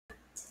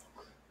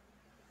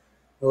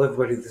Hello,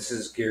 everybody. This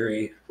is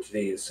Gary.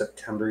 Today is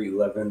September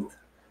 11th,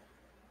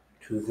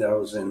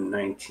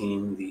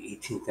 2019, the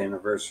 18th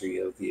anniversary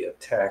of the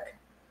attack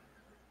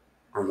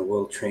on the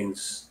World Trade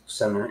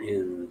Center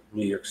in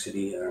New York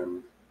City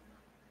on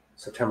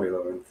September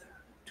 11th,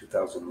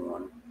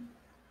 2001.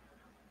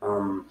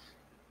 Um,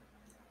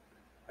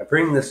 I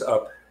bring this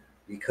up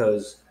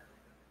because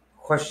a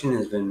question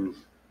has been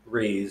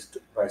raised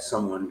by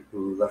someone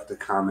who left a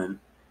comment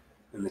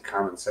in the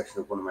comment section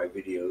of one of my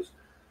videos.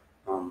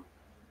 Um,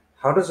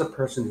 how does a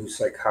person who's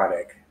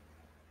psychotic,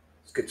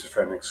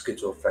 schizophrenic,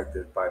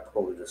 schizoaffective,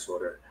 bipolar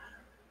disorder,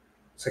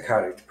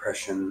 psychotic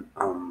depression.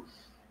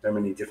 There are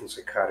many different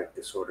psychotic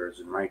disorders.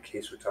 In my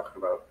case, we're talking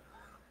about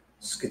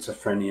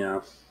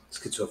schizophrenia,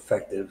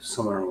 schizoaffective,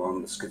 somewhere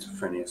along the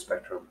schizophrenia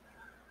spectrum.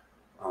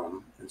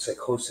 And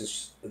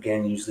psychosis,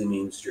 again, usually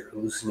means you're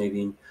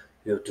hallucinating,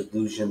 you have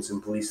delusions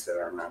and beliefs that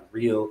are not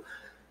real.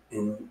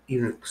 And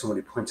even if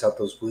somebody points out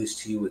those beliefs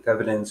to you with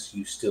evidence,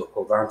 you still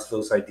hold on to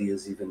those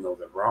ideas even though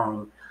they're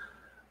wrong.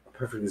 A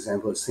perfect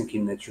example is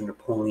thinking that you're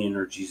Napoleon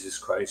or Jesus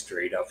Christ or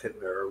Adolf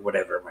Hitler or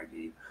whatever it might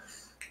be.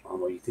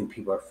 Where you think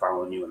people are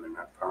following you and they're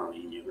not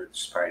following you, or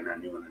spying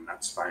on you and they're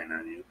not spying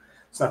on you.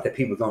 It's not that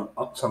people don't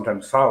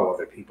sometimes follow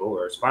other people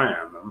or spy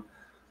on them,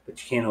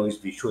 but you can't always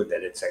be sure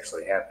that it's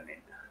actually happening.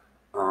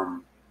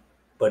 Um,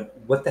 but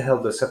what the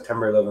hell does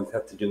September 11th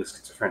have to do with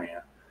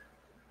schizophrenia?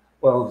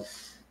 Well,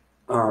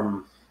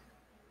 um,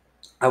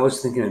 I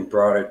was thinking in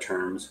broader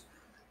terms,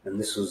 and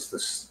this was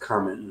this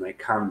comment in my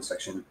comment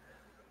section,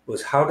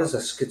 was how does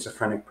a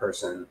schizophrenic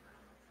person,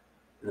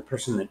 and the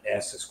person that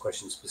asked this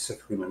question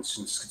specifically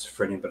mentioned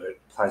schizophrenia, but it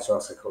applies to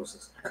all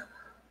psychosis,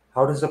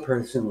 how does a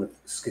person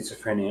with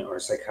schizophrenia or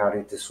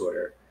psychotic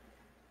disorder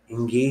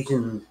engage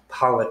in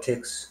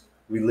politics,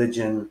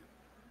 religion,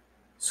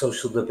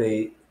 social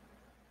debate,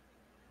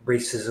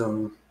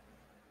 racism,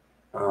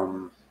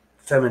 um,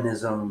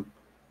 feminism,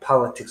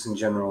 politics in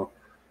general,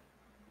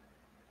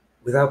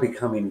 without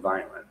becoming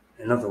violent?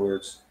 In other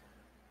words,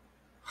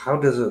 how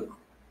does a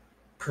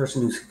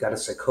person who's got a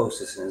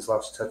psychosis and has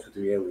lost touch with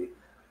reality,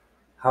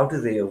 how do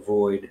they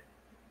avoid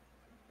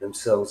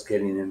themselves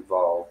getting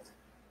involved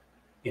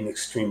in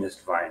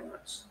extremist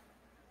violence?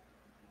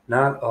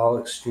 Not all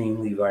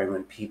extremely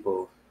violent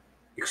people,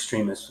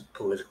 extremists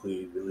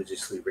politically,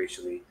 religiously,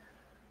 racially,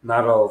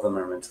 not all of them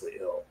are mentally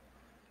ill.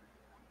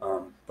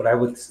 But I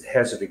would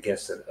hazard a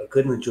guess that a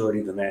good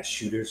majority of the mass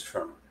shooters,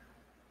 from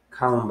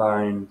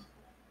Columbine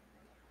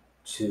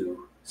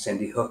to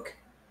Sandy Hook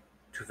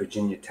to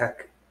Virginia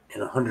Tech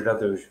and 100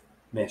 other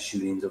mass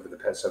shootings over the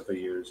past several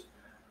years,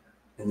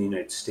 in the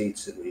United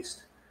States at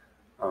least,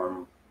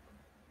 um,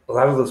 a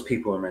lot of those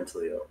people are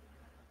mentally ill.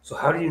 So,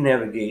 how do you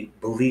navigate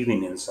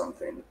believing in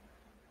something,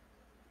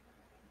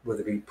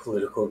 whether it be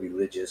political,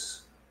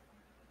 religious,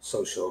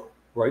 social,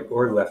 right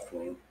or left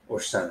wing,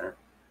 or center?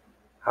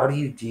 How do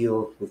you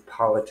deal with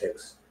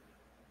politics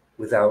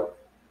without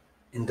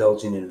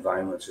indulging in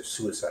violence or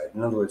suicide?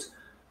 In other words,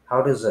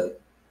 how does a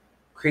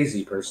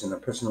crazy person, a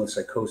person with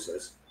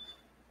psychosis,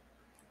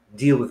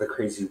 deal with a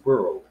crazy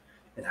world?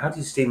 And how do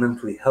you stay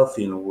mentally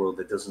healthy in a world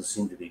that doesn't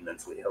seem to be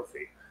mentally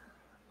healthy?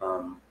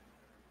 Um,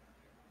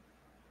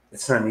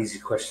 it's not an easy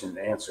question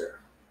to answer.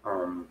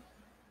 Um,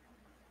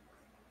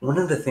 One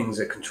of the things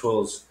that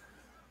controls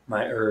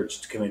my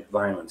urge to commit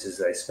violence is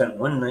that I spent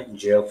one night in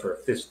jail for a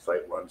fist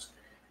fight once,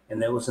 and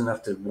that was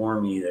enough to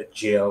warn me that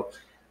jail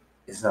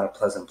is not a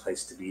pleasant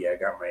place to be. I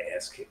got my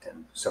ass kicked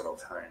in several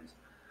times.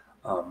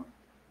 Um,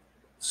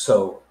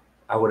 So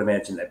I would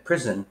imagine that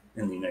prison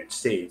in the United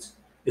States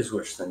is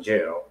worse than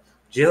jail.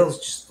 Jail is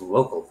just the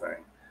local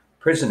thing.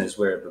 Prison is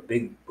where the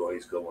big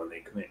boys go when they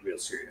commit real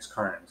serious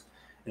crimes.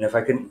 And if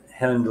I couldn't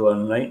handle a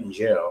night in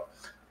jail,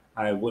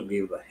 I wouldn't be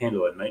able to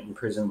handle a night in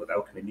prison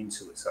without committing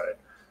suicide.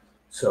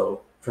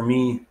 So for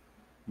me,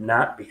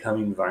 not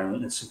becoming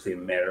violent is simply a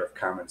matter of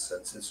common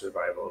sense and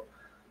survival.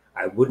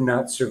 I would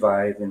not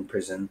survive in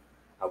prison.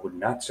 I would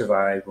not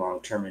survive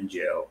long term in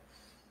jail.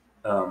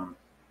 Um,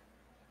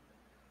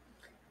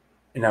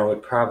 and I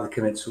would probably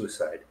commit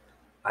suicide.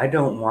 I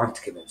don't want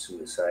to commit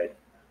suicide.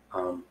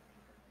 Um,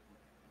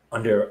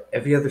 Under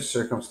every other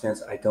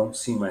circumstance, I don't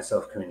see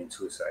myself committing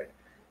suicide.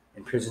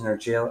 In prison or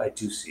jail, I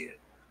do see it.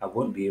 I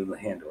wouldn't be able to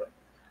handle it.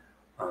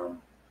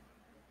 Um,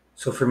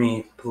 so for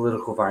me,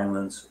 political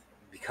violence,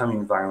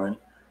 becoming violent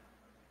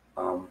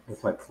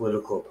with my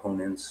political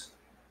opponents,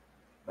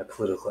 my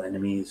political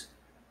enemies,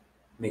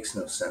 makes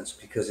no sense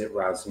because it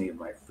robs me of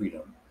my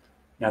freedom.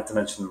 Not to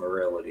mention the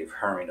morality of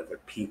harming other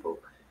people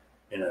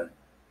in a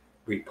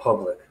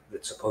republic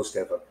that's supposed to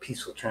have a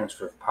peaceful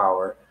transfer of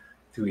power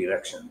through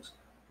elections.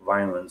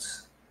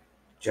 Violence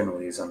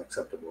generally is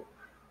unacceptable.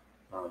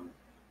 Um,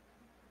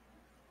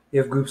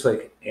 you have groups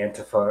like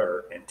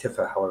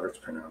Antifa, however it's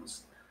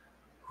pronounced,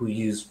 who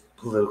use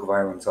political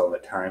violence all the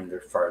time.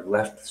 They're far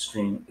left,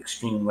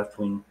 extreme left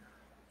wing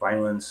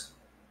violence.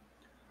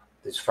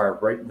 There's far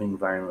right wing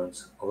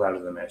violence. A lot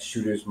of the mass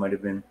shooters might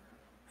have been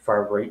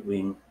far right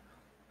wing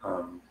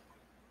um,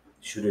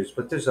 shooters,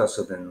 but there's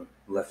also been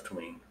left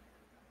wing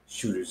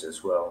shooters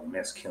as well,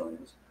 mass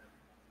killings.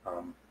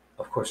 Um,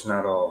 of of course,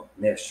 not all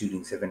mass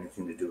shootings have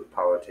anything to do with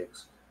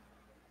politics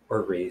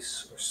or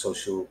race or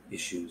social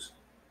issues,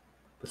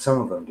 but some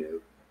of them do.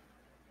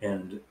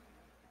 And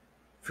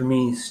for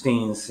me,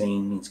 staying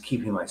sane means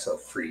keeping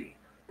myself free.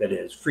 That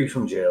is, free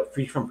from jail,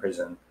 free from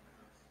prison,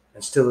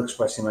 and still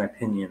expressing my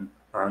opinion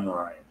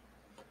online.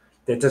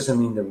 That doesn't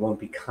mean there won't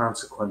be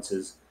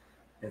consequences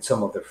in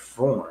some other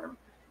form.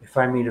 If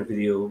I made a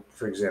video,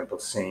 for example,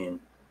 saying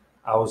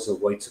I was a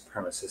white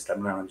supremacist,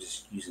 I'm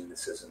just using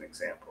this as an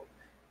example.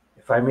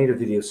 If I made a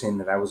video saying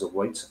that I was a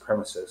white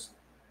supremacist,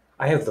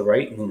 I have the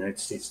right in the United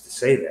States to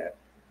say that.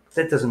 But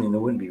that doesn't mean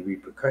there wouldn't be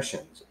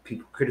repercussions.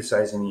 People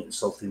criticizing me,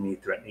 insulting me,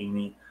 threatening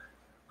me.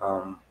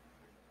 Um,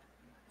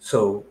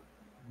 so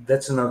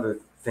that's another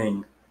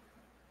thing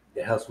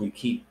that helps me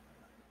keep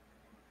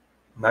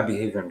my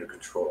behavior under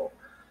control,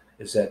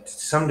 is that to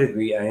some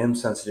degree I am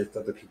sensitive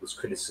to other people's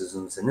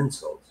criticisms and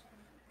insults.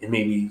 And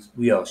maybe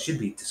we all should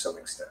be to some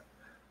extent.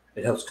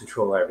 It helps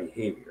control our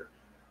behavior.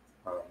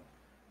 Um,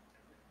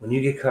 when you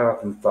get caught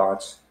up in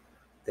thoughts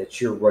that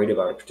you're right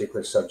about a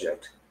particular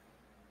subject,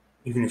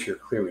 even if you're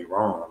clearly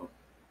wrong,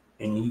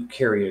 and you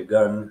carry a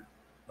gun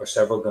or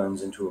several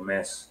guns into a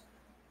mass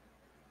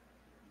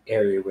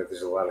area where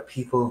there's a lot of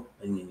people,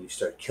 and then you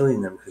start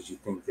killing them because you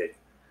think that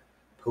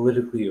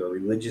politically or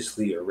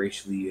religiously or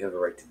racially you have a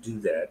right to do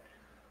that,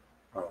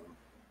 um,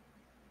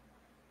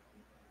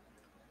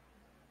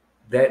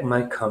 that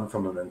might come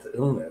from a mental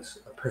illness.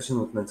 A person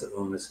with mental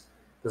illness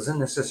doesn't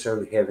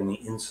necessarily have any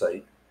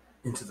insight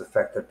into the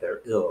fact that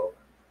they're ill,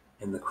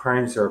 and the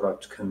crimes they're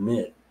about to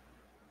commit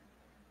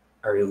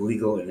are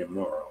illegal and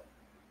immoral.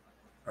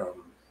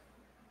 Um,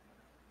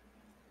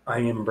 I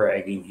am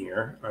bragging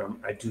here.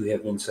 I do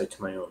have insight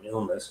to my own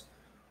illness,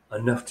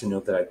 enough to know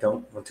that I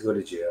don't want to go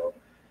to jail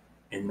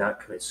and not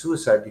commit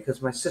suicide,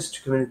 because my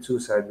sister committed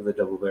suicide with a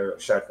double barrel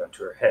shotgun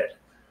to her head.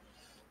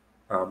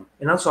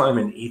 And also, I'm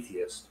an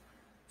atheist.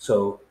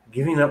 So,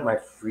 giving up my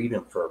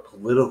freedom for a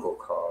political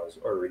cause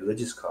or a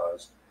religious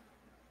cause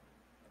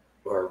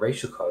or a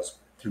racial cause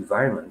through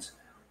violence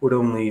would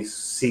only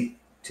seek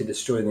to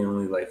destroy the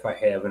only life I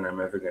have and I'm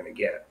ever going to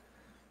get.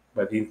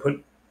 By being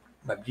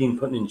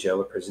put in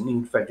jail or prison,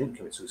 even if I didn't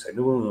commit suicide,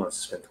 no one wants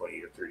to spend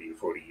 20 or 30 or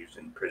 40 years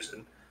in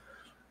prison.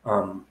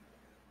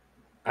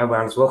 I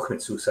might as well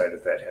commit suicide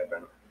if that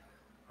happened.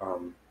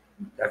 Um,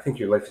 I think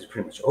your life is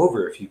pretty much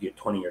over if you get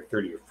 20 or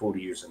 30 or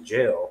 40 years in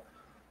jail.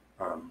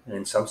 And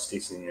in some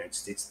states in the United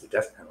States, the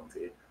death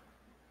penalty.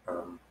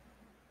 Um,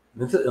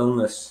 Mental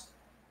illness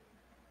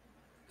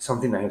is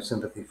something I have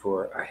sympathy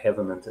for. I have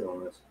a mental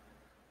illness.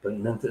 But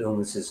mental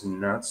illness is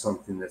not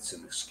something that's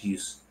an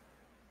excuse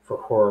for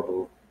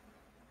horrible,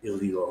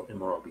 illegal,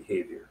 immoral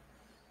behavior.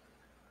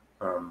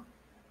 Um,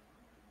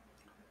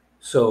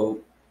 so,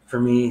 for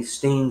me,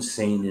 staying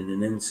sane in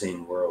an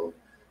insane world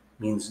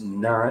means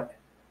not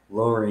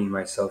lowering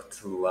myself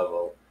to the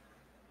level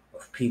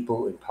of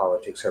people in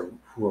politics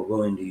who are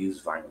willing to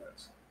use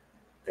violence.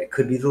 That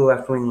could be the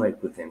left wing,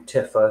 like with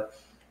Antifa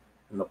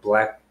and the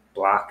Black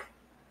Bloc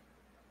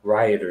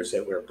rioters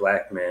that wear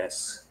black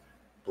masks,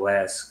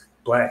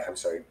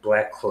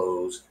 black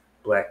clothes,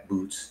 black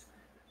boots,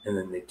 and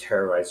then they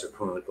terrorize their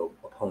political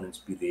opponents,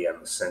 be they on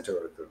the center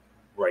or the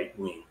right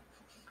wing.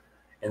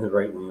 And the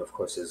right wing, of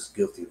course, is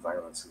guilty of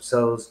violence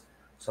themselves,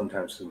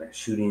 sometimes through mass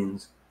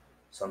shootings,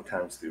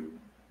 sometimes through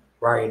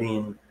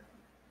rioting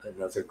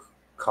and other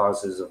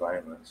causes of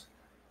violence.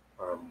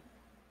 Um,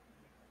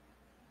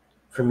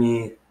 for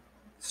me,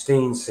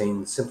 staying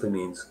sane simply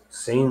means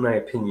saying my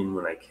opinion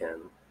when I can,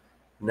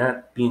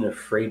 not being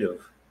afraid of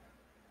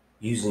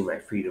using my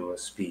freedom of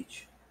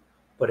speech,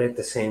 but at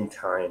the same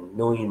time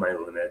knowing my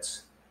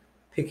limits,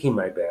 picking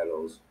my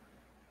battles,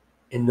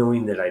 and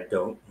knowing that I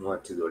don't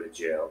want to go to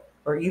jail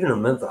or even a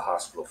mental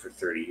hospital for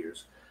 30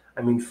 years.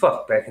 I mean,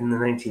 fuck, back in the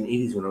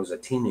 1980s when I was a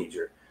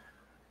teenager,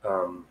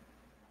 um,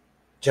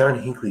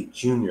 John Hinckley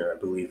Jr., I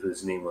believe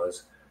his name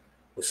was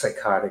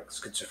psychotic,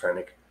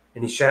 schizophrenic,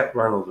 and he shot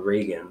Ronald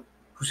Reagan,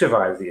 who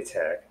survived the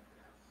attack.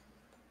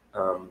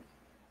 Um,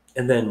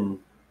 and then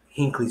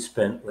Hinckley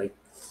spent like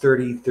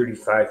 30,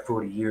 35,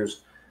 40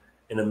 years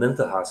in a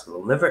mental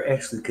hospital, never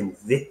actually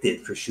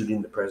convicted for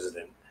shooting the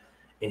president.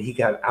 And he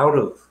got out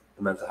of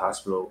the mental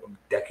hospital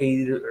a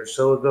decade or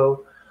so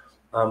ago.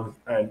 I'm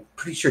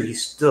pretty sure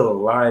he's still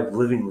alive,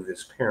 living with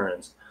his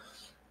parents.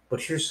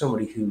 But here's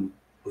somebody who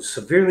was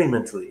severely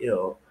mentally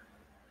ill,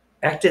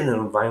 acted in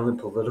a violent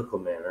political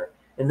manner,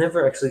 and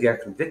never actually got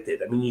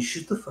convicted. I mean, you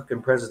shoot the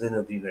fucking president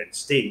of the United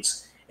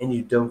States and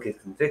you don't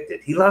get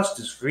convicted. He lost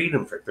his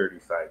freedom for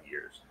 35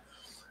 years.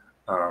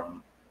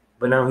 Um,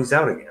 but now he's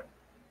out again.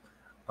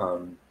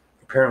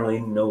 Apparently,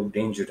 no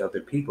danger to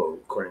other people,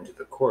 according to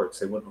the courts.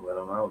 They wouldn't let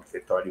him out if they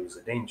thought he was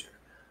a danger.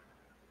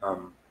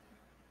 Um,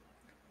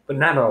 but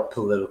not all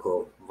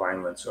political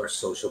violence or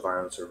social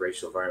violence or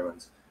racial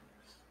violence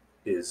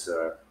is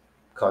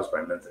caused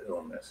by mental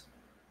illness.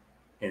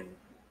 And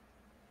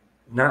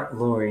not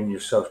lowering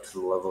yourself to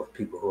the level of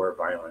people who are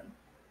violent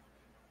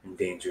and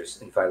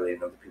dangerous and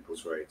violating other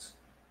people's rights.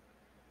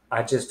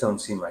 I just don't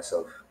see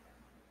myself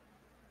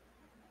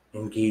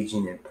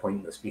engaging in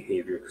pointless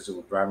behavior because it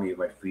would rob me of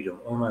my freedom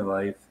or my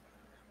life.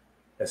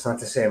 That's not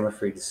to say I'm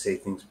afraid to say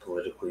things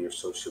politically or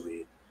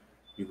socially,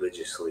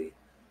 religiously,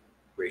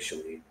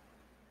 racially.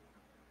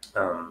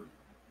 Um,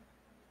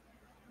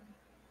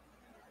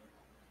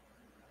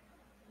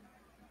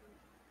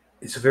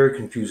 it's a very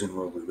confusing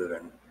world we live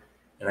in.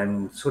 And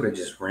I'm sort of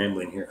just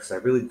rambling here because I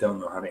really don't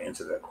know how to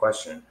answer that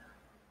question.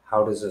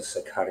 How does a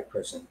psychotic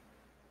person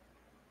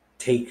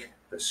take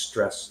the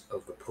stress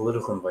of the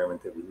political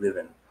environment that we live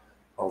in,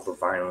 all the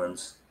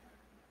violence,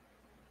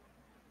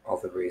 all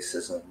the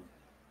racism,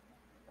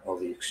 all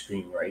the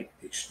extreme right,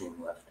 the extreme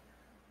left?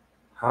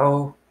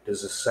 How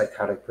does a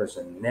psychotic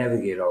person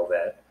navigate all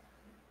that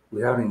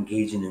without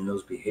engaging in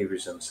those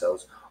behaviors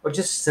themselves or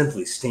just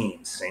simply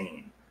staying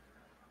sane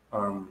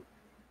um,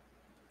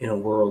 in a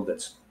world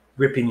that's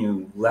ripping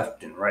you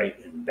left and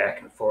right and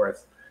back and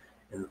forth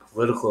in the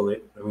political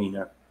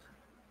arena,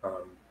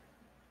 um,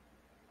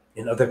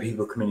 in other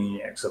people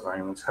committing acts of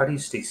violence? How do you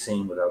stay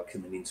sane without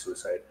committing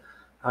suicide?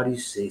 How do you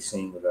stay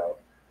sane without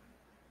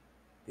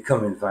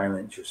becoming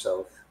violent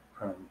yourself?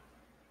 Um,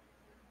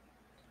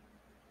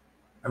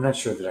 I'm not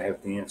sure that I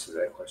have the answer to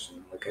that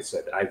question. Like I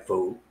said, I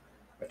vote.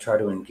 I try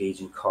to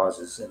engage in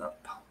causes in a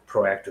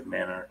proactive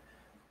manner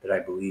that I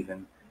believe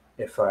in.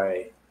 If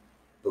I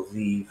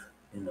believe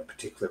in a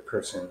particular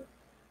person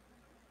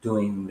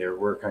doing their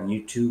work on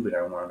YouTube and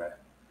I want to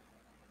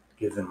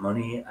give them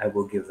money, I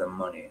will give them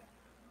money,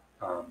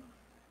 um,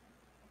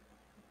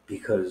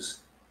 because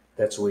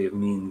that's a way of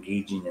me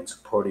engaging and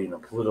supporting a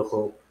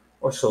political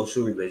or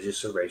social,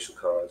 religious, or racial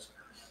cause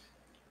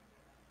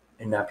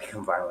and not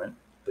become violent,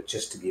 but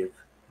just to give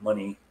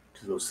money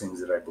to those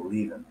things that I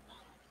believe in.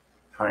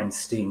 Try and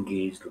stay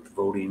engaged with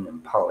voting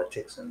and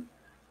politics and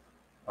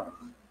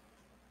um,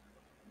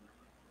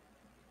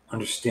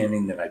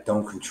 understanding that I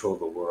don't control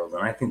the world.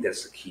 And I think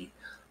that's the key.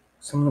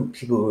 Some of the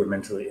people who are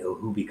mentally ill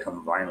who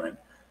become violent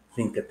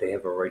think that they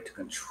have a right to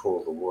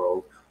control the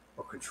world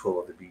or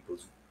control other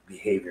people's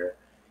behavior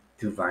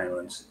through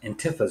violence.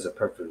 Antifa is a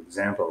perfect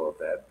example of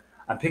that.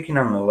 I'm picking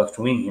on the left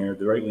wing here.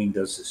 The right wing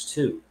does this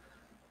too.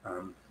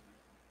 Um,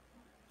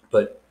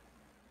 but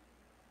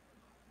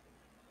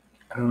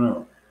I don't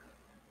know.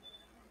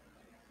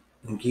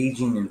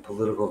 Engaging in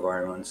political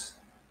violence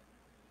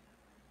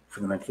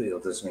for the mentally ill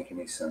doesn't make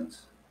any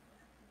sense.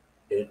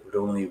 It would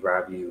only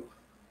rob you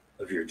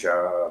of your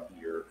job,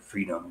 your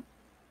freedom,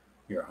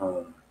 your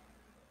home.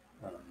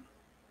 Um,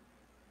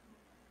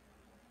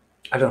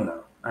 I don't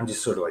know. I'm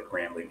just sort of like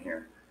rambling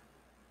here.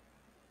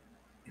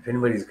 If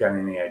anybody's got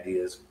any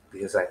ideas,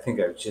 because I think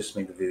I've just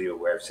made the video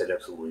where I've said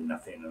absolutely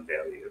nothing of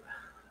value.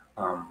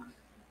 Um,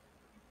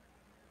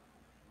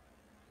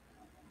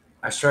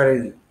 I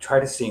try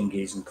to stay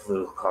engaged in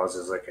political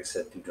causes, like I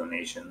said, through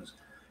donations,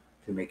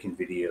 through making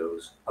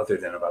videos other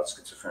than about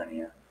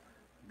schizophrenia,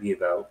 be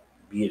about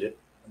be it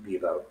be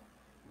about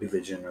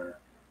religion or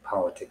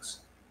politics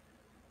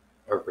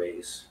or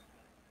race.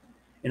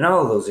 In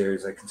all of those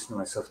areas, I consider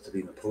myself to be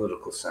in the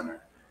political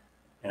center,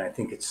 and I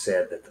think it's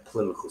sad that the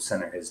political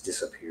center has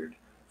disappeared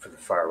for the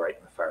far right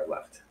and the far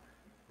left.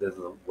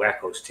 The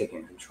wackos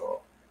taking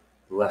control.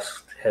 The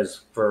left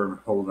has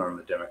firm hold on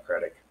the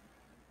Democratic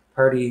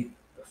Party.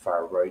 The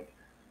far right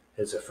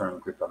has a firm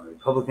grip on the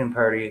Republican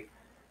Party.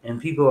 And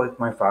people like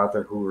my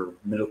father, who are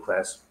middle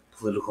class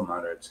political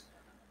moderates,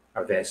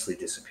 are vastly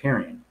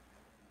disappearing.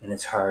 And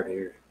it's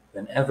harder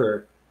than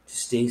ever to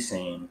stay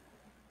sane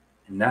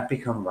and not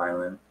become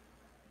violent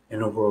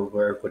in a world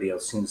where everybody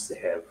else seems to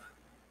have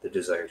the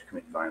desire to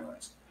commit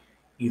violence,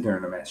 either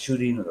in a mass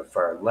shooting or the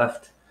far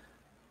left,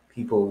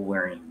 people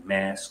wearing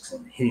masks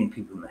and hitting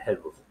people in the head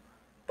with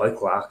bike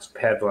locks,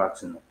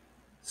 padlocks in the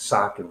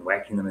sock and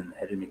whacking them in the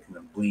head and making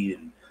them bleed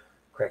and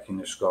cracking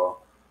their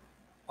skull.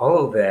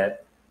 All of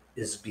that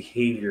is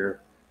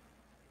behavior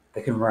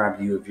that can rob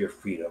you of your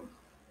freedom,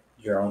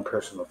 your own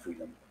personal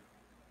freedom.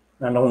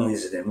 Not only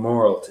is it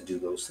immoral to do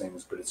those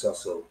things, but it's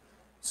also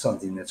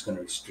something that's going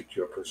to restrict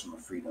your personal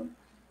freedom.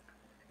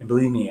 And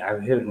believe me,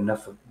 I've had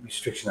enough of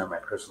restriction on my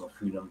personal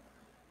freedom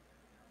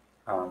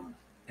um,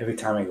 every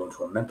time I go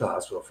into a mental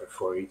hospital for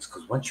 4 weeks.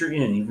 Because once you're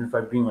in, even if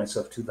I bring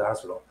myself to the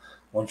hospital,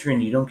 once you're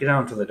in, you don't get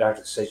out until the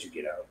doctor says you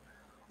get out,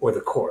 or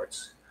the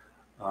courts.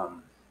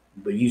 Um,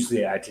 but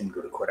usually I didn't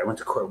go to court. I went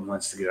to court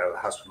once to get out of the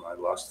hospital. I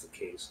lost the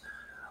case,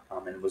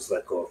 and was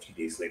let go a few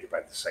days later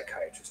by the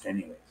psychiatrist,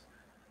 anyways.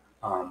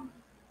 Um,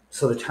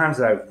 so the times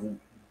that I've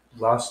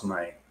lost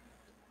my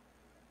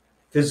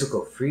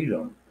physical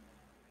freedom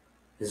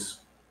has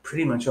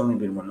pretty much only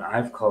been when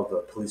I've called the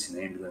police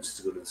and ambulance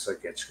to go to the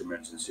psychiatric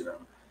emergency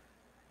room,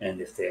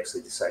 and if they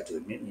actually decide to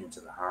admit me into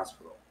the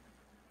hospital,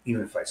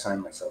 even if I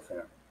sign myself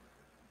in.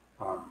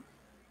 Um,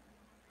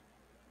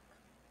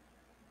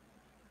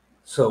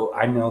 so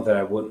I know that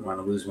I wouldn't want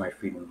to lose my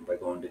freedom by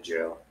going to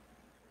jail,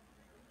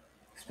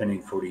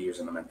 spending 40 years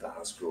in a mental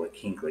hospital like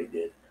Hinckley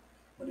did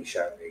when he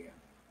shot Reagan.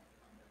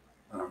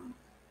 Um,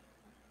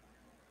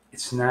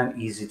 it's not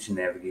easy to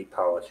navigate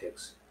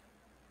politics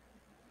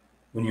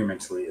when you're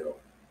mentally ill.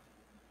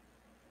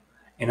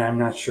 And I'm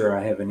not sure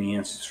I have any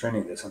answers for any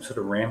of this. I'm sort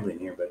of rambling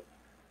here, but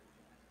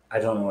I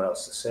don't know what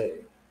else to say.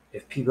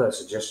 If people have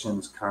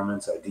suggestions,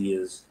 comments,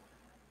 ideas,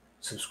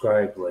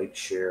 subscribe, like,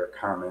 share,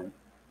 comment.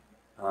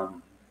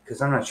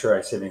 Because I'm not sure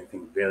I said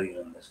anything value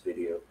in this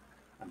video.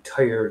 I'm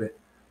tired.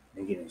 I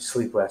didn't get any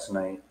sleep last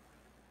night.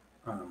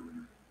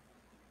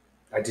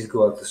 I did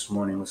go out this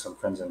morning with some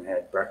friends and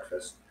had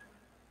breakfast.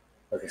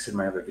 Like I said in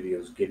my other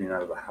videos, getting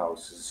out of the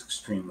house is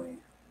extremely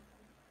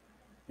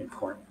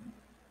important.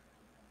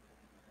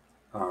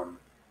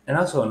 And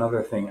also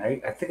another thing,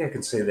 I think I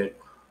can say that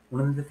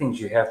one of the things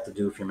you have to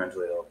do if you're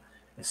mentally ill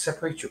is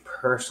separate your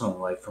personal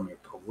life from your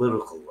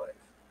political life.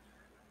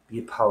 Be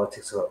it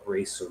politics about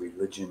race or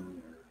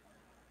religion or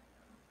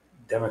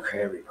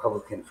Democrat,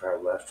 Republican,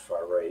 far left,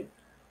 far right.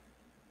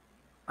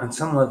 On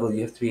some level,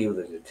 you have to be able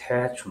to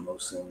detach from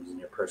those things in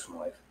your personal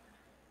life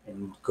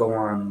and go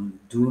on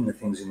doing the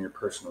things in your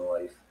personal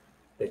life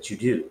that you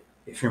do.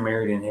 If you're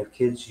married and have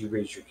kids, you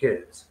raise your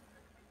kids.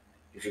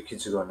 If your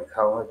kids are going to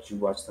college, you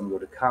watch them go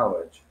to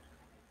college.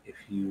 If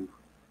you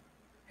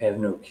have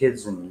no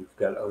kids and you've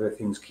got other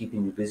things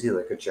keeping you busy,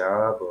 like a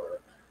job or a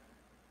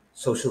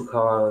social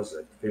cause,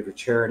 a favorite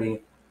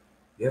charity,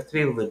 you have to be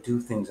able to do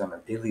things on a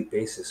daily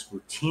basis,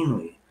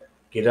 routinely.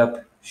 Get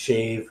up,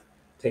 shave,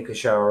 take a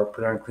shower,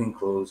 put on clean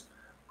clothes,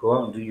 go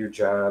out and do your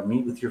job,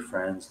 meet with your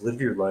friends, live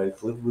your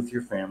life, live with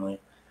your family,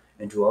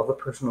 and do all the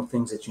personal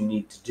things that you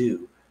need to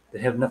do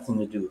that have nothing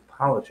to do with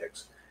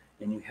politics.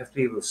 And you have to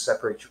be able to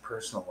separate your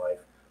personal life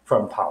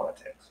from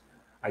politics.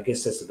 I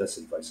guess that's the best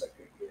advice I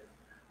could give.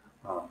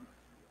 Um,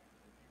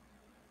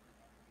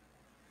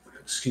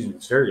 Excuse me,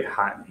 it's very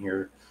hot in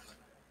here,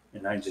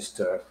 and I just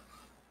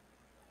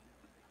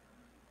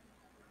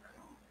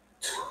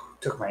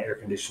took my air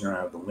conditioner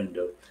out of the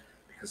window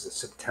because it's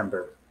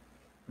September,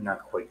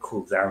 not quite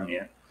cooled down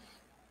yet.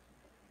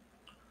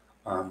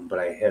 But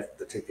I have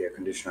to take the air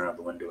conditioner out of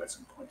the window at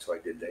some point, so I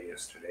did that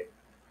yesterday.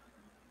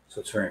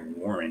 So it's very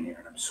warm in here,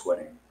 and I'm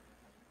sweating.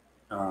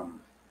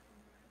 Um,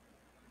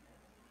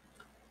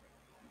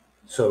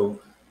 so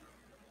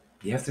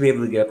you have to be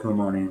able to get up in the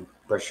morning,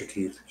 brush your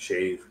teeth,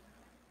 shave,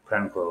 put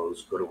on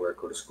clothes, go to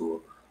work, go to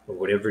school, or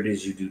whatever it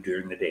is you do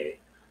during the day.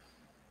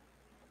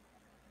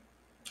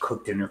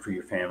 Cook dinner for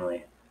your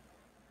family,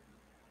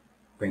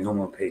 bring home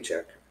a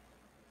paycheck,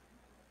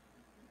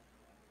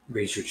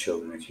 raise your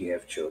children if you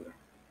have children,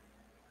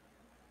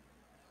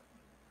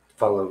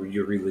 follow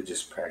your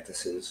religious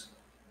practices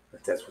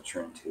if that's what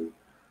you're into,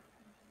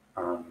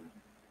 um,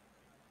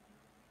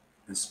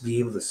 and be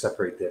able to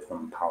separate that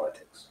from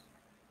politics.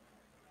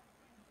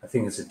 I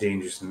think it's a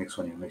dangerous mix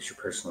when you mix your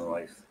personal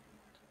life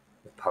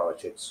with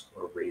politics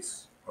or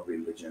race or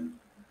religion.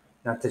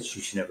 Not that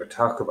you should never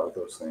talk about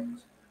those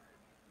things,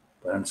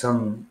 but on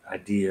some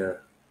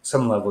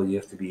level, you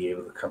have to be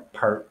able to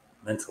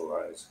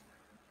compartmentalize.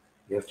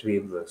 You have to be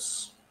able to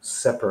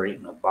separate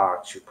in a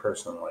box your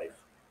personal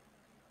life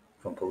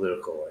from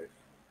political life.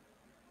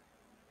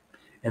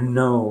 And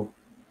know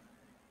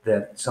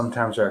that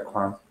sometimes there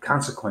are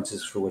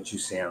consequences for what you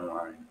say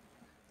online.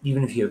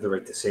 Even if you have the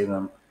right to say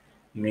them,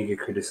 you may get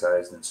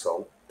criticized,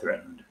 insulted,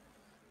 threatened.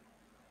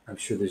 I'm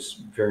sure there's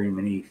very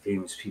many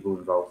famous people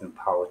involved in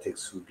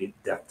politics who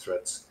get death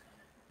threats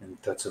and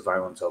threats of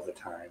violence all the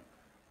time.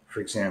 For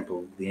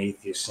example, the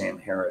atheist Sam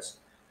Harris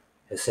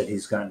has said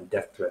he's gotten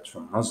death threats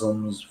from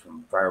Muslims,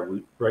 from far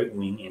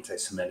right-wing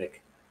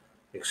anti-Semitic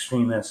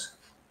extremists.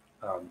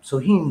 So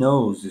he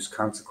knows there's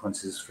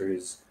consequences for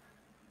his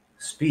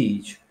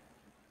speech,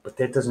 but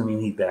that doesn't mean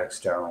he backs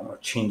down or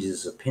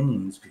changes his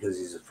opinions because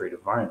he's afraid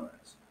of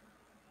violence.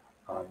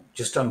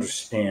 Just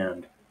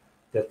understand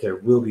that there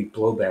will be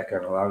blowback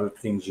on a lot of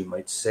things you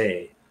might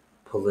say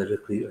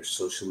politically or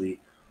socially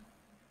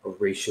or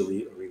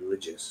racially or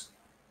religious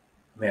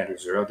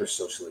matters or other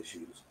social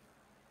issues.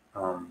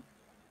 Um,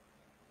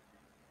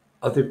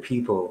 Other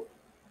people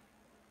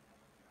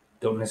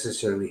don't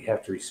necessarily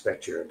have to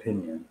respect your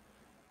opinion.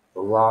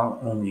 The law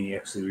only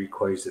actually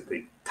requires that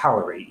they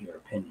tolerate your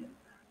opinion,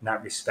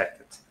 not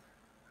respect it.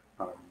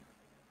 Um,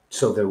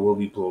 so there will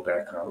be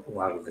blowback a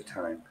lot of the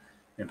time.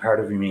 And part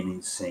of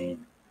remaining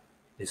sane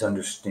is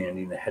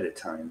understanding ahead of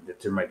time that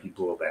there might be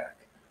blowback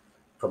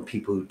from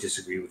people who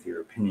disagree with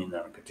your opinion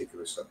on a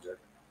particular subject.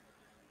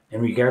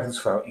 And regardless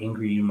of how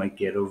angry you might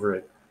get over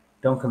it,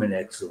 don't commit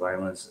acts of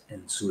violence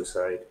and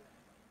suicide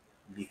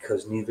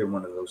because neither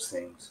one of those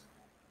things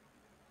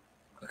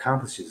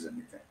accomplishes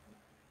anything.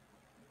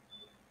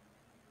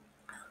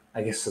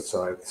 I guess that's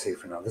all I have to say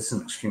for now. This is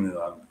an extremely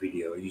long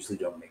video. I usually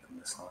don't make them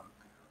this long.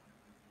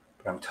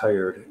 But I'm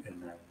tired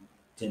and I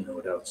didn't know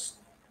what else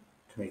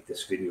to make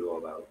this video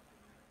about.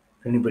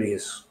 If anybody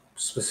has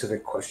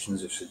specific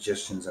questions or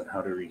suggestions on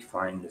how to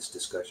refine this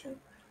discussion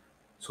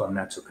so I'm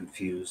not so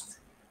confused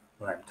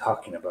when I'm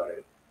talking about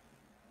it,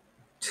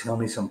 tell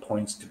me some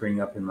points to bring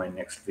up in my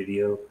next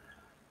video.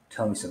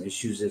 Tell me some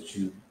issues that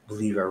you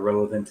believe are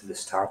relevant to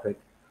this topic.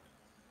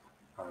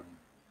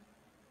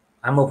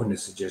 I'm open to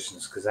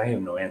suggestions because I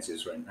have no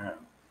answers right now.